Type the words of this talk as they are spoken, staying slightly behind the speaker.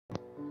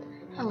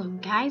Hello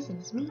guys,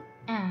 it's me,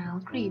 Al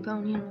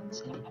Creepone here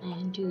once again,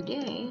 and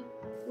today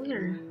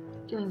we're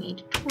doing a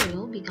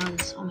tutorial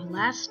because on my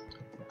last,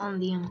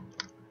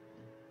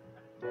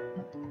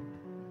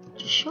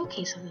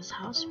 showcase of this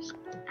house, we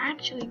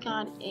actually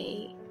got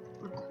a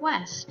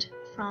request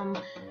from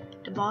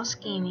the Boss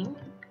Gaming.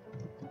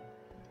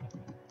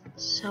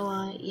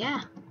 So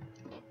yeah,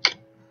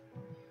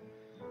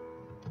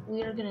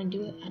 we are gonna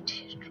do it at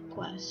his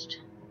request.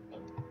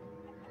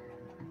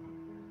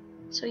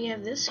 So you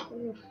have this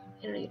whole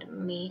area to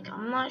make.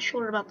 I'm not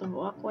sure about the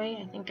walkway.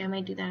 I think I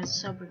might do that as a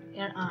separate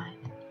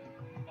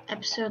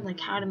episode, like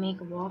how to make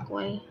a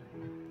walkway.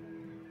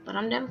 But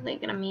I'm definitely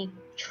gonna make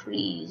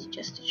trees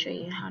just to show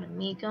you how to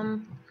make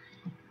them.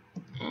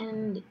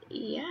 And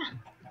yeah,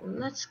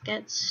 let's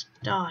get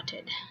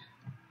started.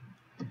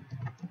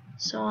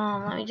 So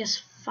let me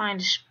just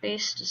find a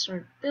space to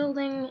start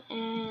building,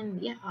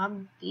 and yeah,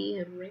 I'll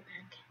be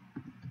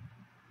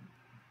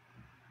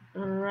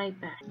right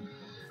back.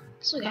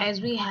 So guys,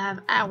 we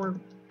have our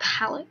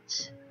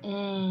palette,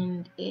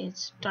 and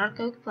it's dark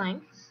oak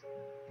planks,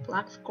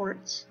 black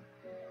quartz.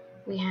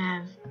 We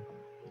have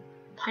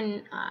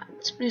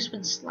spruce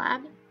wood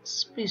slab,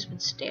 spruce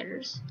wood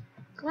stairs,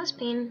 glass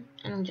pane,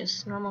 and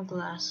just normal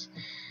glass.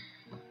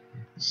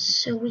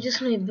 So we're just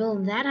gonna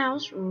build that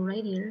house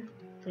right here,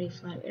 pretty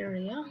flat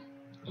area.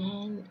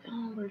 And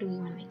where do we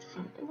want to make the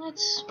front?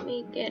 Let's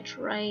make it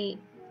right.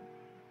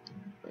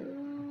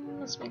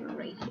 Let's make it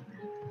right here.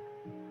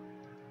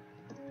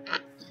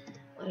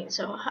 Okay,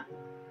 so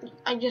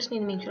I just need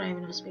to make sure I have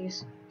enough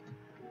space.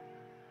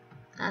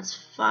 That's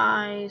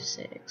 5,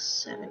 6,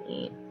 7,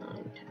 8, 9,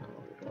 10,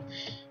 11,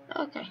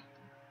 12. Okay.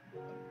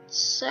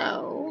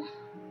 So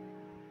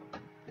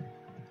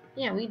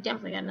yeah, we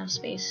definitely got enough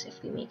space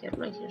if we make it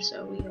right here.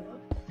 So we go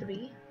up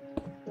 3,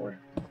 4,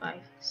 5,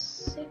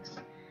 6,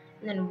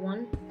 and then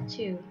 1,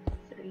 2,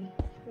 3,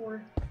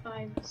 4,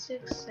 5,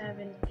 6,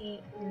 7,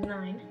 8,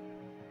 9.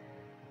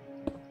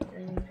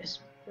 And just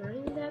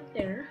bring that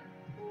there.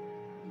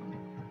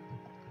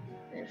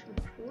 And if I'm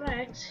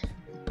correct,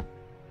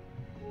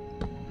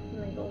 I'm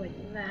gonna go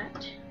like that.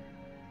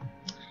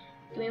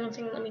 Give me one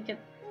second, let me get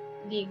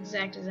the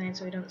exact design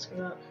so I don't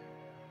screw up.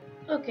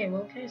 Okay,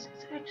 well guys,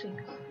 it's actually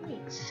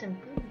quite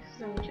simple, because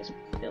then we just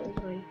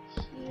build right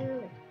here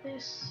like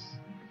this.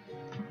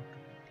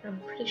 I'm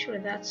pretty sure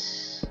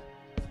that's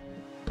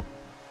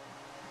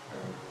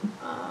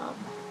oh,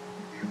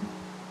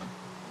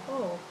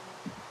 whoa,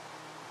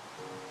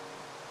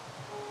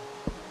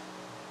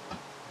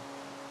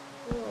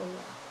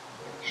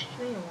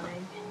 extreme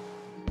lag.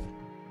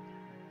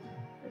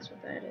 That's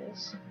what that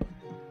is.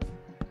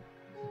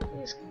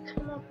 Just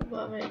come up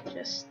above it.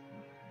 Just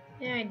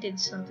yeah, I did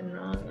something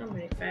wrong. I'm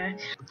right back.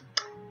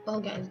 Well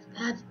guys,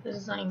 that's the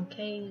design.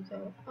 Okay, you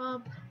go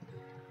up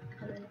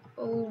and then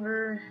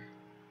over,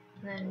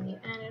 and then you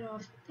add it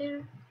off there,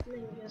 and then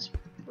you just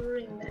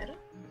bring that up.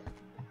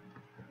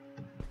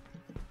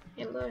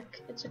 Hey look,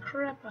 it's a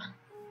Creeper.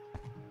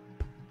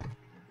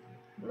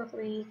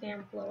 Luckily he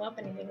can't blow up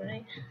anything,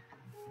 right?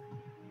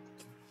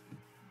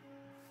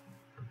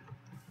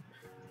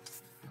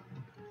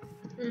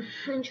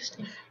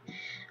 Interesting.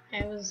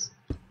 I was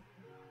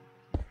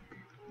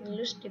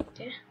lustig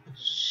there.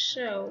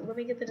 So let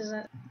me get the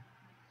design.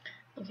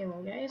 Okay,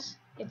 well guys,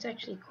 it's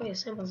actually quite a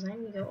simple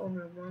design. We go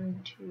over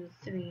 1, 2,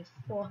 3,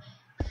 4,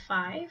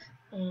 5,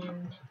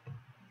 and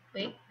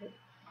wait,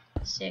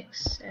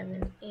 6,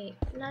 7, 8,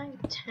 9,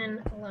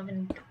 10,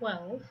 11,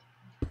 12.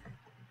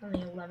 On the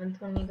 11th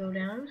one we go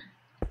down.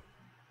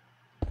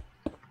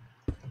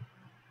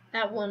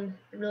 That one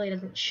really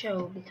doesn't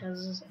show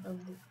because of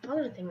the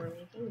other thing we're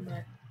making,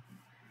 but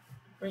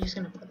we're just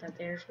gonna put that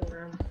there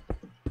for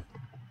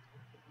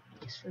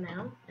just for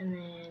now. And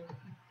then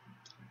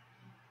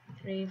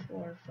 3,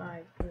 4,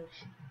 5.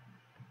 Oof.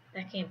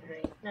 That can't be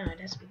right. No, it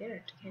has to be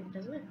there,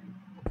 doesn't it?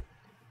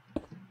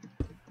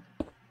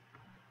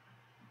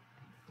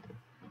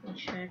 Let me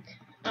check.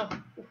 Oh.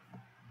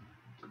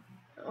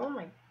 Oh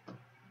my.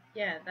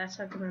 Yeah, that's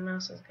how good my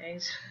mouse is,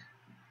 guys.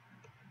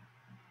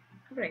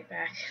 I'll be right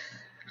back.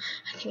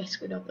 I think I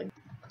screwed up.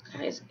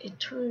 Guys, it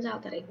turns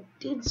out that I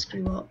did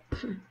screw up.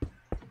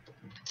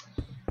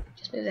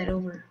 Just move that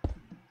over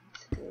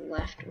to the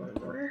left one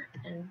more,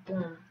 and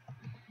boom.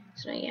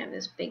 So now you have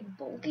this big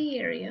bulky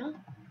area,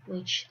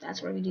 which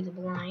that's where we do the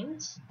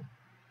blinds.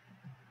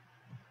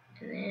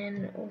 And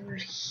then over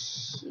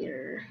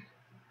here,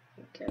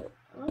 we go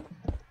up.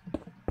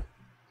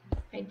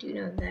 I do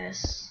know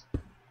this.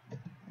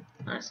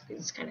 Honestly,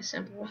 it's kind of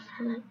simple.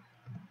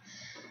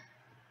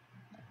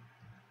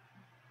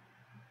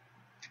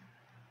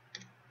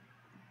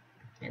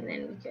 And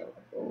then we go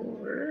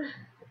over.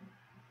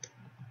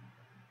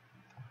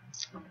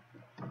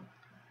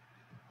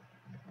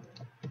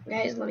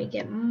 Guys, let me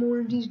get more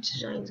of these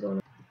designs going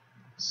on.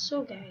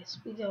 So guys,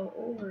 we go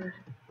over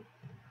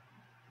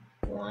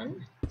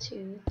 1,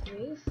 2,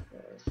 3, 4,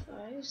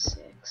 5,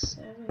 6,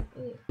 7,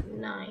 8,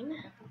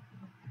 9.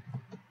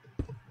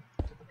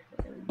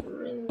 And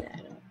bring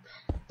that up.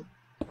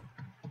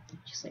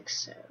 Just like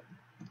so.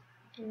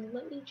 And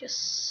let me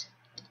just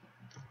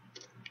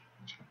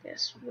check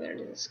Guess where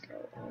does this go?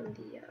 On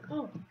the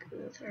oh,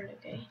 the third.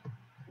 Okay.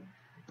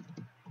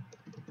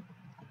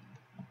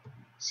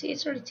 See,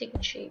 it's already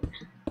taken shape.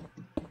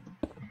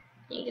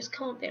 You just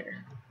come up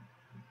there.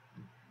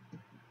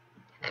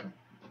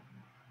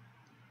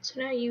 So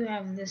now you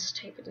have this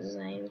type of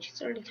design, which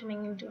is already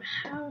coming into a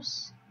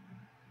house.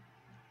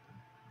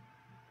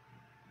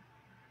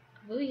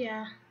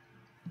 Booyah.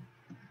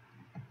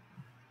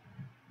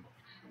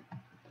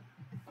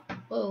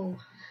 Whoa.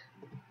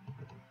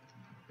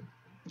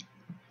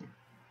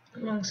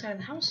 Wrong side of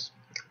the house.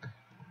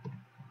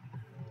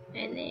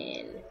 And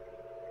then,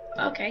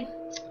 okay.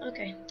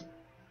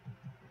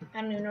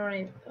 I don't even know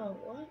where oh,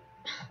 what?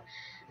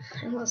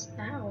 I lost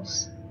the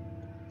house.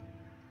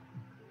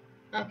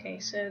 Okay,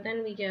 so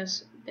then we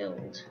just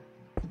build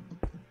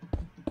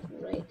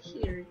right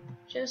here,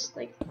 just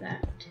like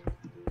that.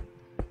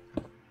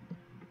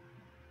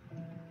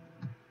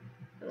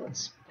 And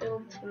let's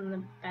build from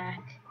the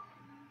back.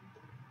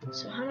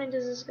 So how many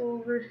does this go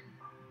over?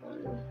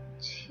 1,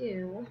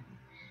 2.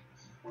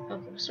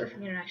 Okay, we'll start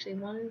from here actually.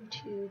 1,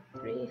 2,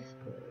 3, 4,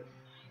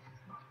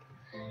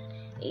 5,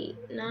 8,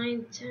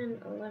 9,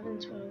 10, 11,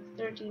 12,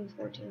 13,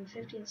 14,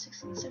 15,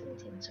 16,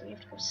 17. So we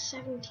have to go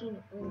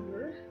 17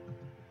 over.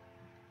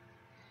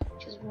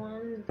 Which is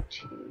 1,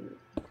 2,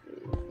 3,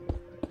 4,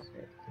 5, 6,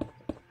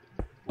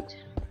 10.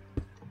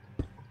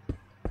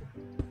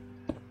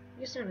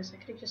 I just noticed I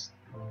could have just.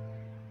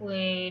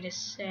 Wait a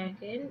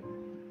second.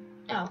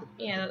 Oh,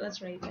 yeah,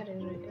 that's right. That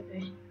is right.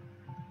 Okay.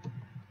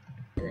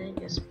 And then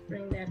just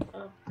bring that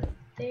up right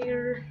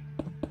there.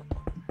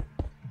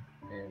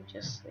 And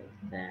just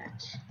like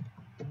that.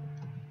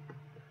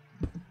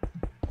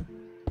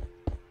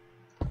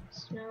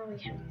 So now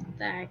we have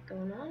that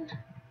going on.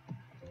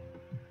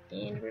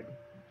 And we're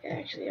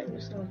actually, I'm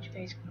just gonna let you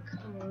guys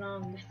come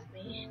along with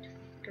me to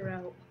figure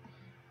out.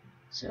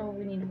 So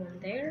we need one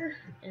there,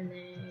 and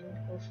then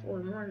go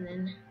 4 more, and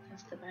then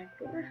that's the back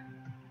door.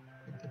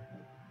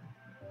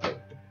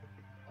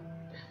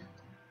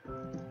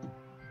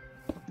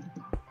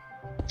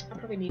 I'll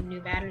probably need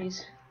new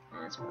batteries.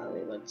 That's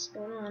probably what's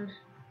going on.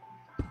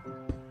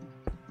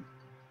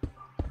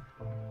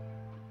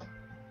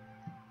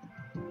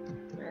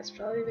 That's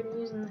probably been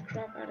using the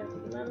crap out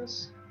of the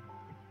mouse.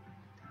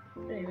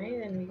 But anyway,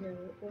 then we go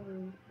over,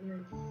 and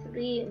then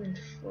 3, and then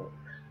 4.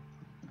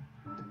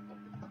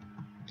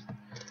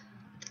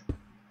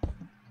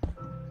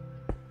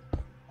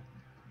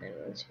 Then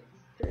 1, 2,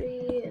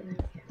 3, and then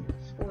again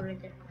 4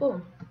 again.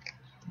 Boom.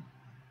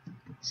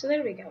 So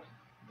there we go.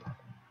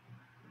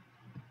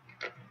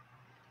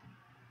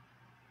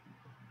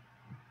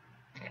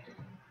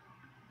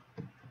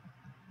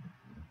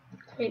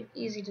 Quite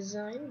easy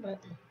design, but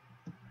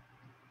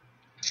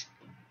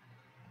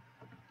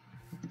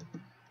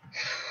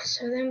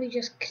so then we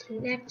just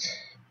connect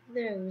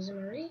those, am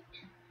I right?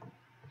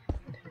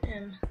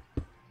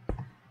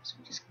 So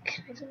we just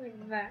connect it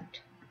like that.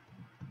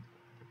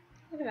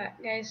 Look at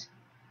that, guys.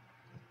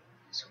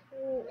 This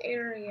whole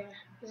area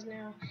is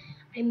now.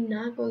 I'm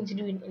not going to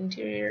do an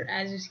interior,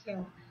 as you see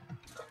how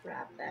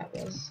crap that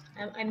was.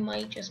 I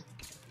might just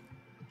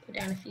put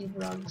down a few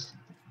rugs.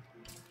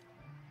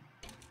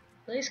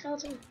 Really,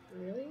 skeleton?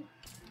 Really?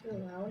 You're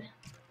loud.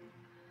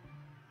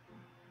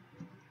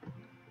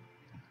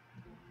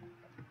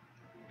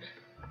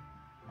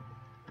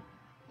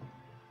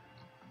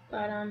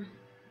 But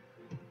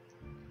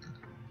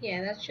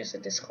yeah, that's just a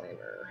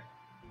disclaimer.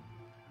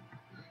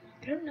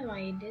 I don't know why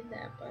I did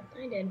that, but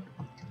I did.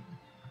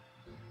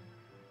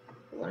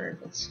 I wonder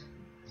if it's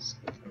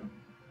something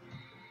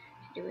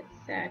to do with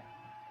that.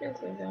 No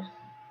clue though.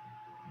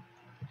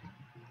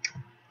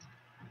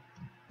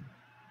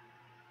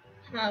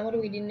 What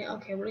do we do now?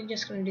 Okay, we're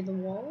just gonna do the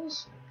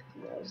walls.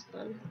 Get the walls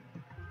done.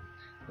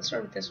 Let's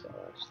start with this wall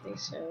actually,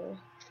 so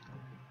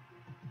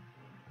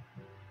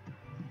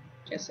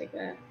just like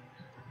that.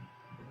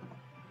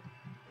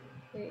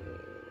 Wait.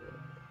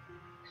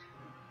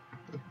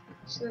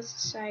 So that's the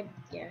side,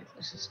 yeah,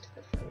 closest to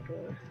the front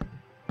door.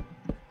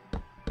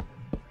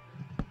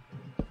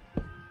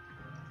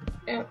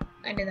 Oh,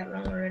 I did that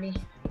wrong already.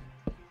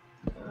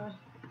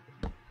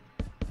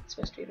 It's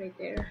supposed to be right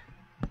there.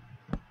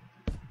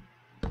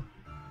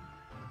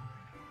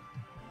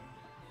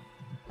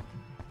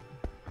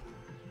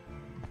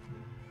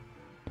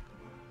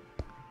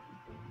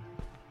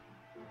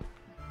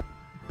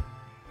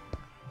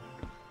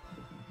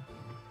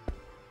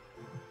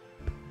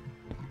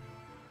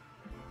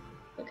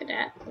 Look at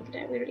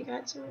that, we already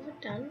got some of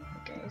it done.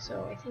 Okay,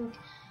 so I think,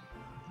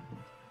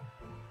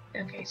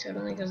 okay, so it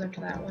only goes up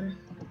to that one.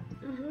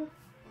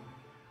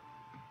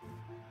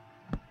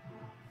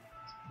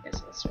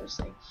 Guess it starts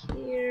like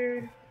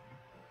here,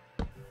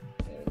 and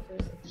it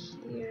goes like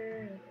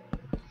here,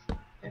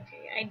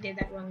 okay, I did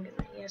that wrong, didn't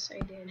I? Yes, I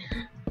did.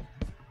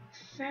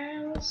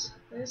 Fouls,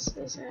 this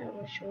is how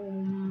I show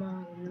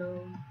my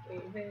love,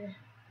 baby.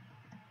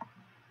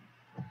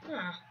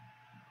 Huh.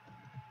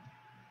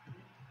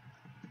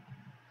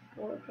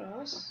 4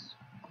 across.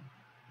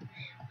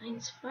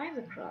 Mine's 5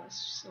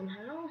 across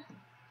somehow.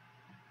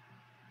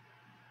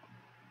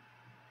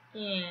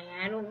 Yeah,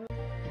 I don't know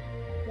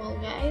well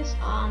guys,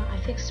 I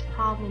fixed the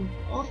problem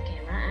off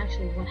camera.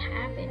 Actually what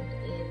happened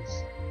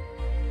is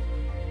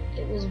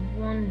it was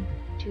 1,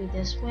 2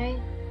 this way,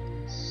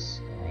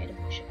 so I had to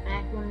push it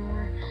back one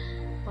more.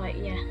 But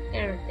yeah,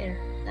 there.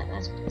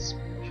 That's what this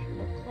should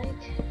look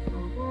like.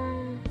 Boom,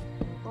 boom,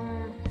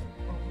 boom,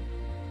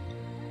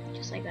 boom.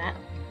 Just like that.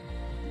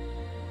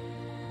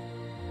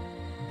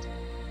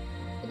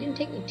 It didn't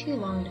take me too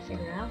long to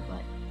figure out,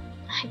 but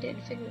I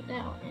did figure it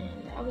out,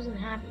 and I wasn't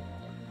happy about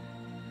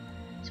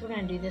it. So we're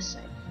gonna do this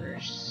side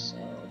first. So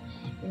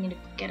we need to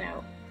get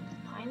out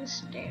behind the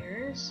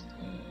stairs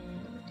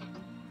and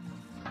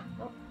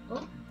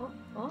oh,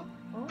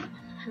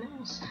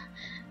 mouse.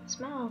 It's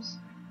mouse.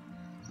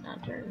 It's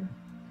not turning.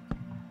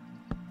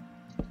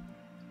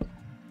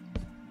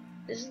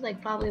 This is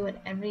like probably what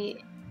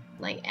every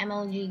like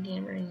MLG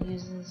gamer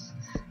uses.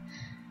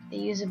 They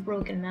use a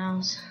broken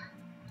mouse.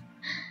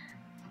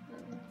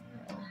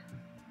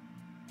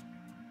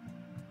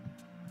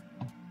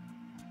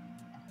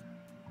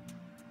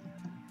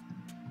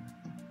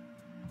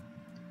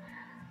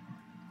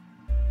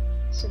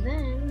 So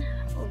then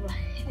over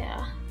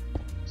here,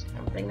 just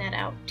gonna bring that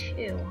out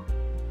too.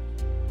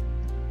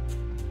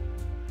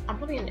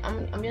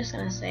 I'm just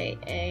gonna say,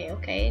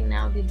 okay,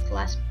 now do the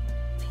glass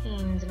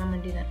panes, and I'm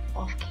gonna do that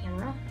off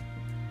camera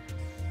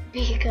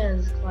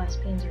because glass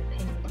panes are a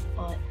pain in the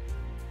butt.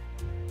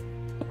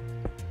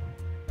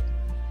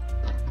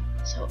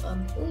 So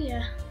oh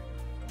yeah.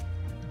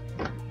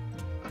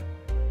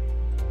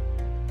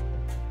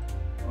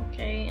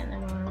 Okay, and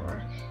then we're gonna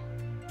work.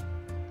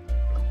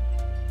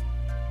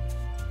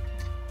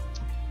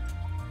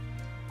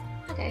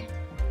 Okay,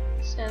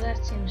 so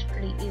that seems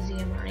pretty easy,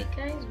 am I right,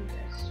 guys? We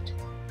just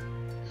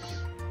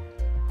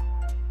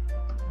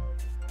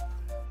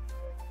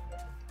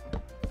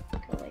go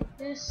like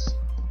this,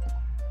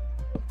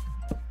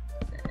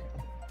 then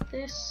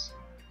this.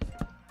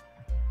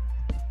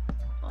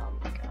 Oh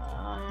my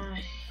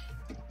gosh,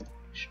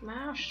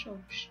 Smash so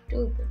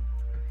stupid.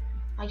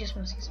 I just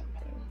want to see something.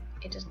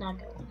 It does not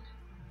go in.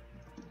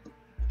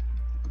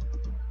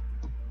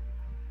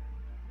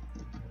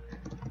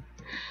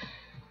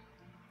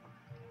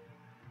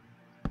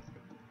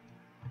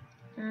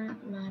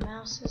 My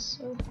mouse is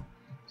so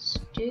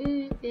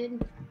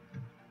stupid.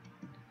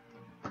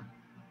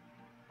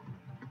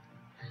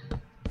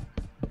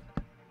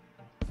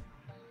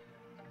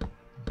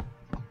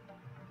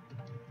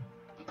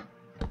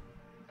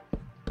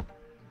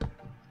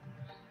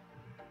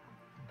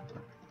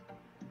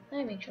 Let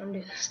me make sure I'm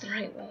doing this the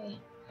right way,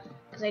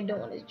 because I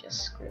don't want to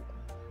just scribble.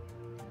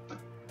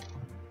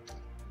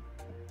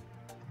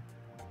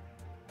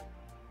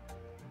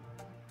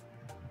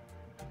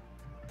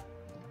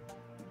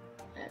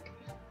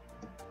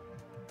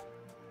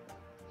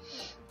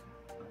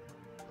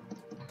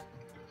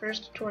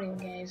 First tutorial,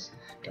 guys.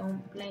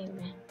 Don't blame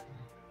me.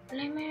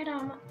 Blame it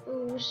on my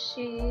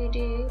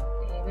OCD,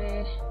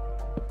 baby.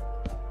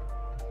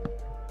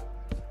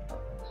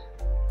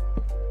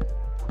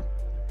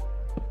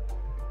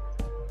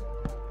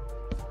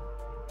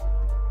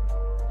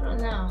 I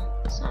don't know.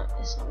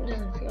 Something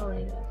doesn't feel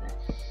right about that.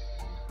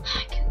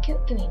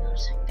 Give me another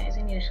second, guys.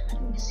 I need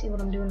to see what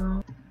I'm doing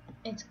wrong.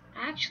 It's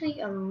actually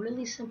a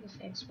really simple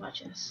fix.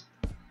 Watch this.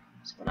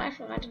 So what I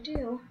forgot to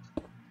do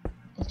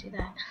is do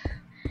that.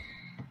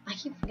 I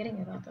keep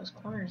forgetting about those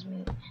corners,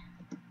 mate.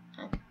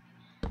 Okay.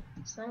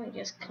 So then we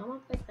just come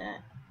up like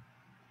that.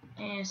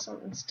 And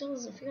something still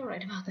doesn't feel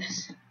right about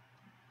this.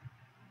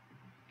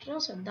 It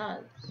also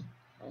does.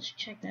 Let's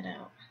check that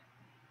out.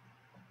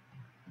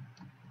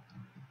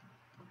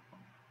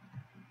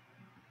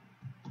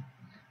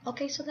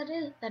 Okay, so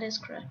that is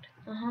correct.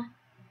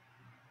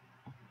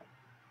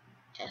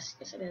 Yes,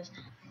 it is.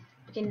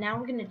 Okay, now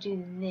we're gonna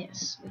do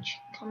this, which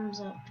comes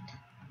up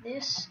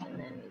this, and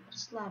then we put a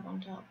slab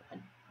on top.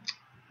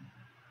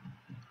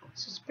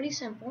 So it's pretty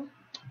simple.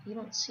 You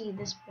don't see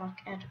this block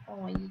at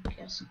all. You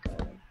just go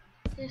like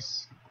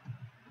this.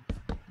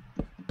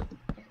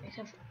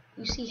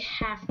 You see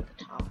half of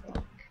the top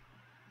block.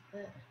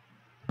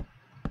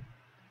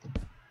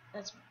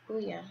 That's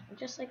booyah.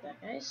 Just like that,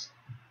 guys.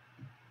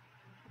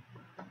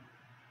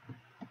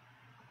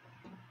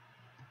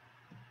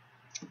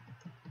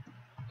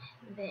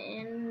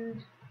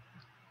 Then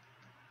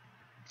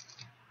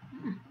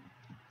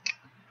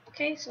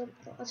okay, so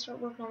let's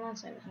start working on that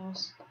side of the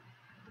house.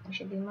 It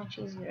should be much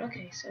easier.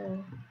 Okay,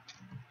 so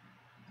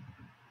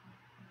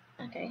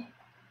okay,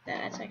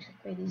 that's actually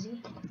quite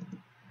easy.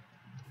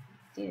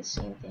 Do the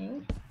same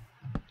thing,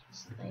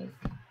 just like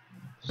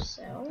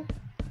so.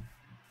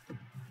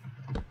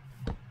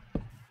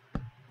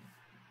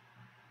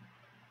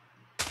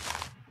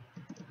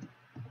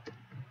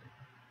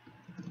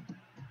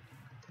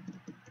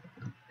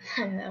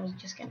 That was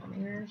just getting on my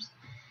nerves.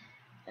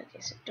 Okay,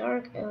 so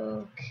dark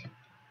oak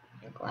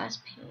and glass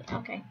paint.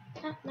 Okay,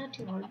 not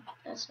too hard.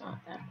 That's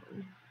not that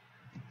hard.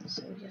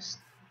 So just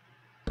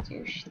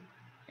douche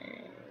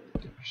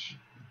and douche,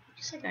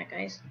 just like that,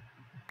 guys.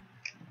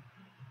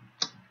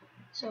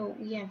 So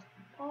we have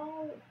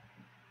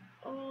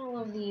all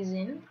of these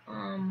in.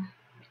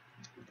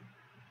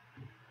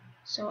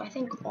 So I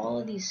think all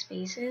of these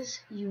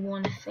spaces you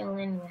want to fill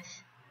in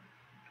with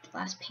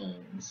glass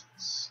panes.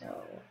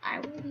 So I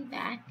will be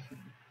back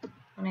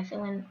when I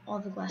fill in all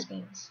the glass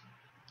panes.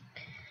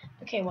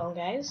 Okay, well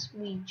guys,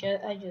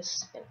 I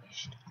just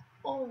finished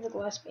all of the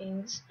glass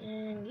panes,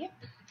 and yep.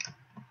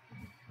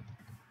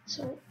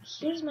 So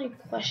here's my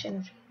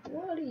question: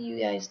 what do you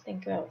guys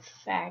think about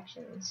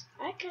factions?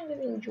 I kind of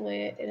enjoy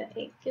it.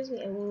 It gives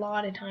me a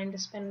lot of time to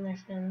spend with my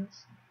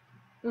friends.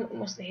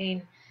 Mostly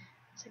Hayden.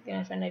 It's like the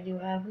only friend I do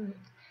have.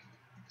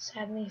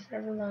 Sadly,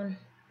 forever alone.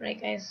 Right,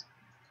 guys?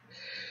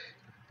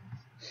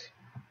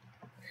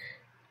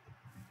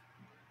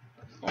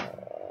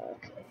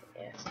 Okay,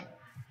 yes.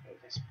 I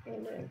just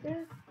bring it right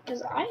there.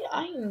 Because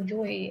I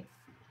enjoy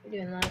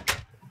doing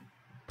that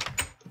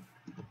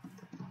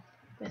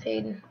with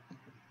Hayden.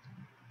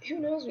 Who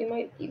knows, we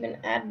might even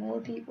add more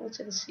people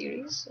to the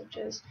series, such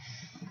as,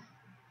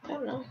 I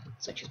don't know,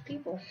 such as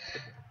people.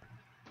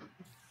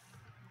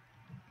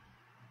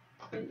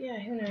 But yeah,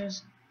 who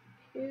knows?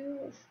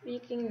 Who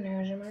freaking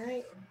knows, am I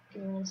right?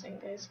 Give me 1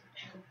 second, guys.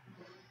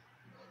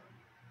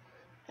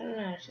 I don't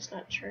know, it's just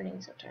not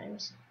churning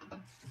sometimes.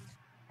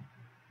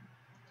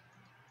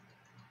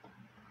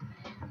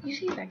 You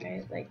see that,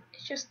 guys? Like,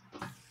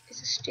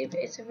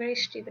 it's a very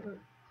stupid.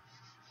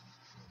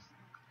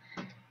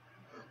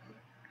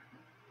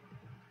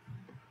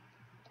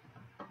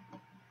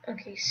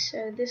 Okay,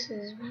 so this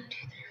is 1,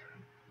 2,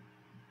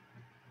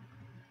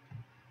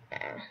 3.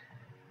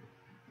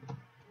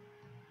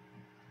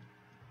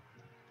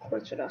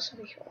 Quartz would also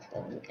be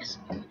helpful, I guess.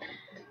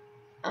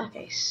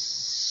 Okay,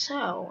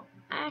 so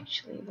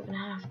actually we're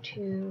gonna have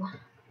to,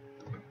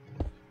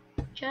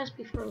 just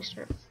before we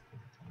start,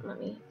 let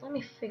me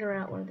figure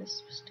out where this is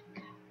supposed to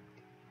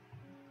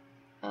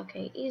go.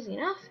 Okay, easy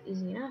enough,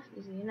 easy enough,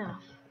 easy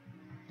enough.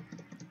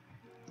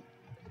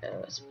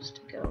 Oh, it's supposed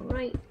to go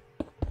right.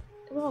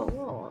 Whoa,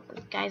 whoa,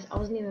 guys, I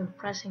wasn't even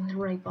pressing the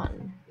right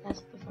button.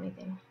 That's the funny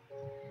thing.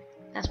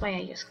 That's why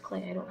I just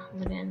click, I don't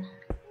hold it in.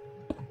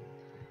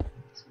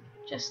 So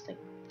just like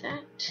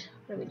that.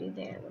 What do we do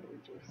there? What do we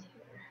do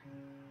here?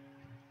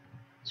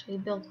 So we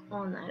built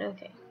on that,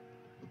 okay.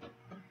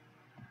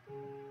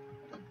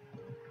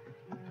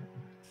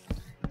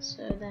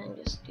 So then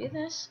just do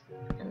this,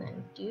 and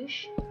then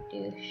douche,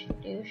 douche,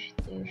 douche,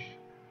 douche.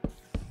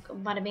 Go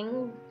bada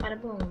bing,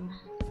 bada boom.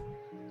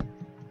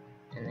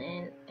 And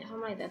then, if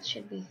I'm right, that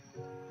should be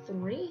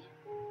 3?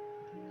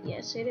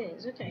 Yes, it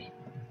is, okay.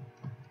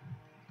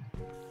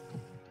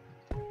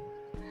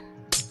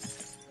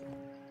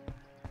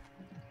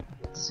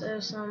 So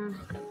it's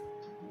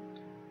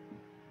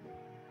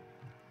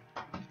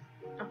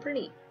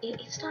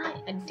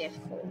not a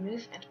difficult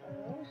roof at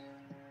all.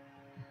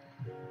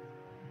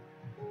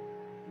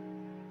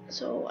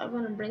 So I'm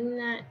gonna bring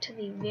that to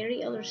the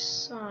very other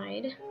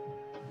side.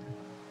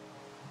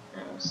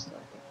 Oh,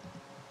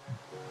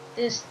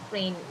 this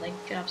rain like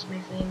drops my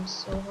flames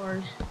so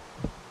hard.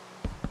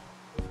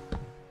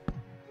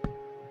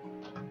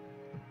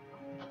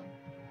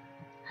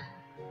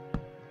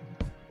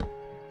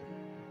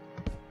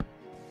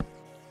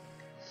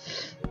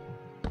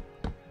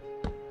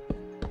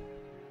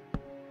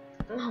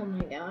 Oh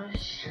my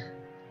gosh,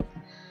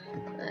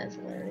 that's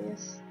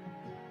hilarious.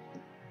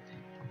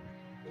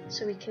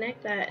 So we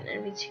connect that, and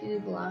every 2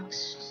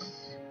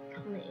 blocks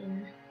come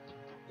in.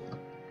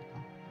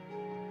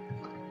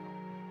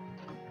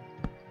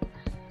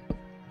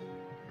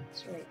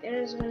 So right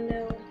there's a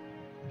window,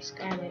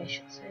 skylight I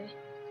should say.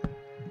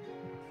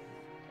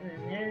 And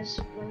then there's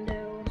a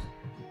window.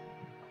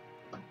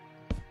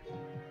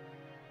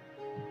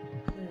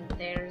 And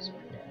there's a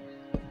window.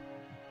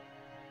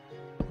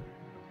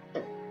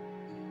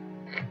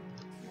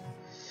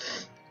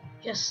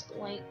 Just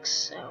like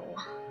so.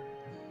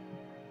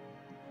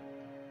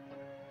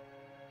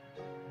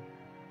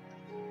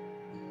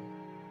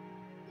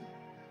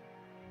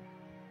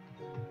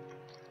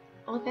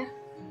 Okay.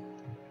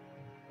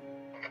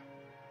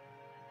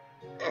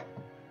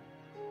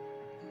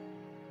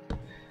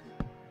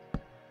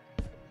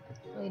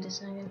 Wait a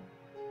second.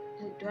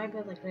 Do I go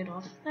like right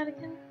off that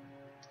again?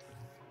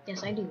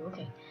 Yes, I do.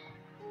 Okay.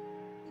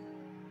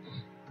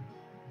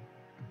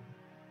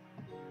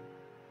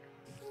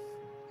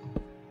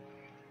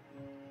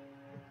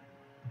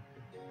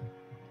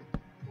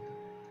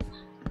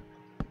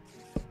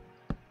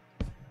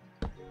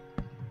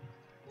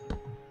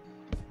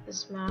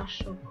 This mouse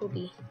so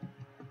poopy.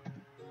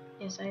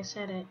 Yes, I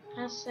said it.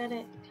 I said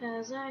it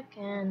 'cause I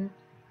can.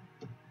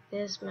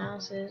 This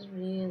mouse is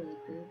really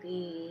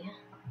poopy.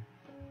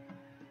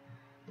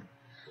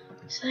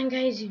 So then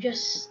guys,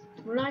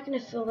 we're not going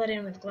to fill that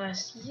in with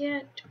glass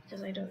yet,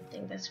 because I don't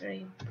think that's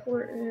very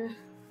important.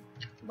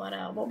 But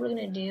what we're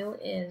going to do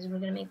is we're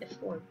going to make the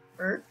floor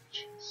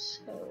birch.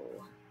 So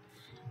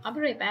I'll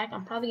be right back.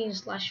 I'm probably going to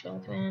use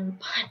 /fill command,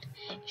 but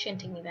it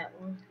shouldn't take me that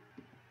long.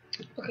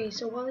 Okay,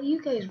 so while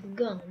you guys were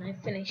gone, I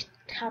finished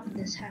the top of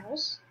this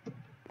house.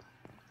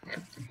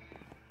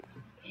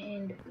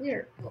 And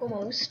we're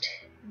almost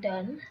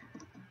done.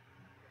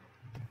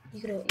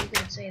 You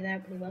could say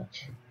that pretty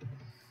much.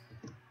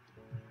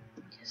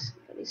 Just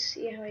Let's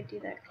see how I do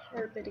that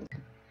carpeting.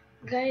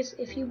 Guys,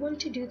 if you want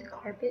to do the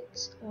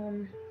carpets,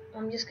 I'm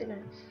just gonna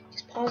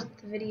pause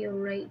the video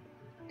right.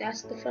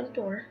 That's the front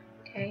door,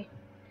 okay?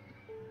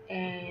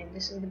 And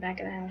this is the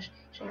back of the house.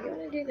 So if you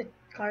want to do the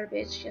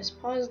carpets,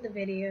 just pause the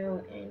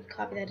video and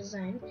copy that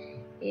design.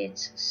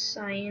 It's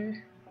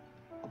cyan,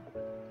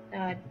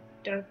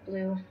 dark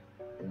blue,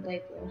 and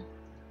light blue.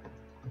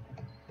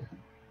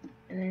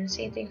 And then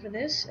same thing for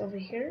this over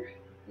here.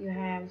 You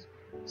have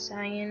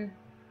cyan,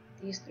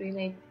 these three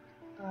light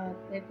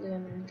blue,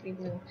 and then 3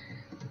 blue.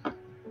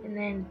 And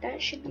then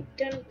that should be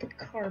done with the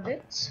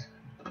carpets.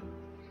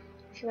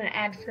 If you want to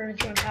add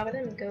furniture on top of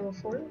them, go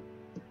for it.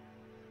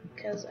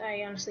 Because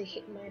I honestly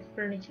hate my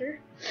furniture.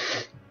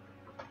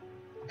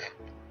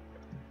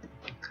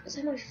 Because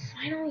I'm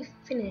finally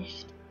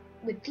finished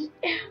with the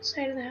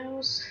outside of the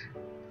house.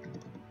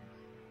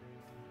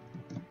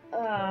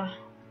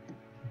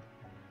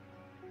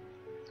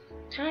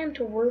 Time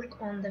to work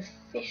on the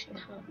fishing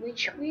hut,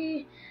 which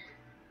we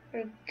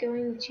are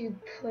going to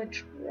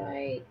put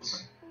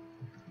right.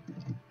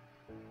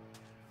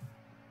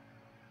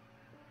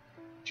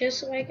 Just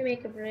so I can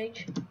make a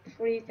bridge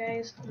for you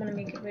guys, I'm gonna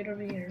make it right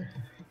over here.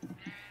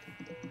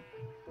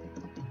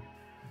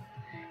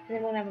 And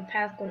then we'll have a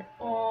path going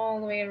all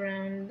the way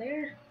around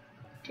there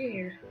to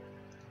here.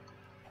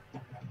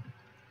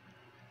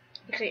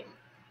 Actually,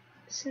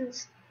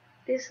 since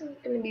this is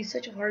going to be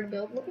such a hard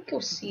build, let me go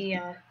see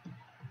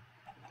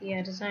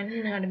the design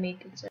and how to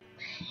make it. So,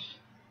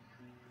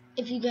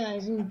 if you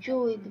guys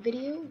enjoyed the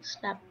video,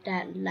 slap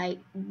that like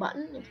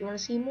button. If you want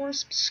to see more,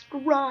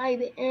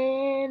 subscribe,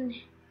 and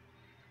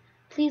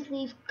please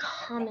leave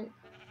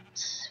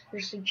comments for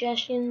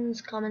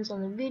suggestions, comments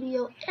on the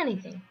video,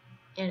 anything.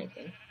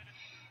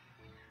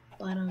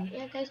 But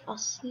yeah, guys, I'll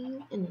see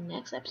you in the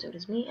next episode.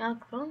 It's me,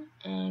 Alcron,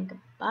 and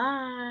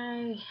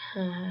goodbye.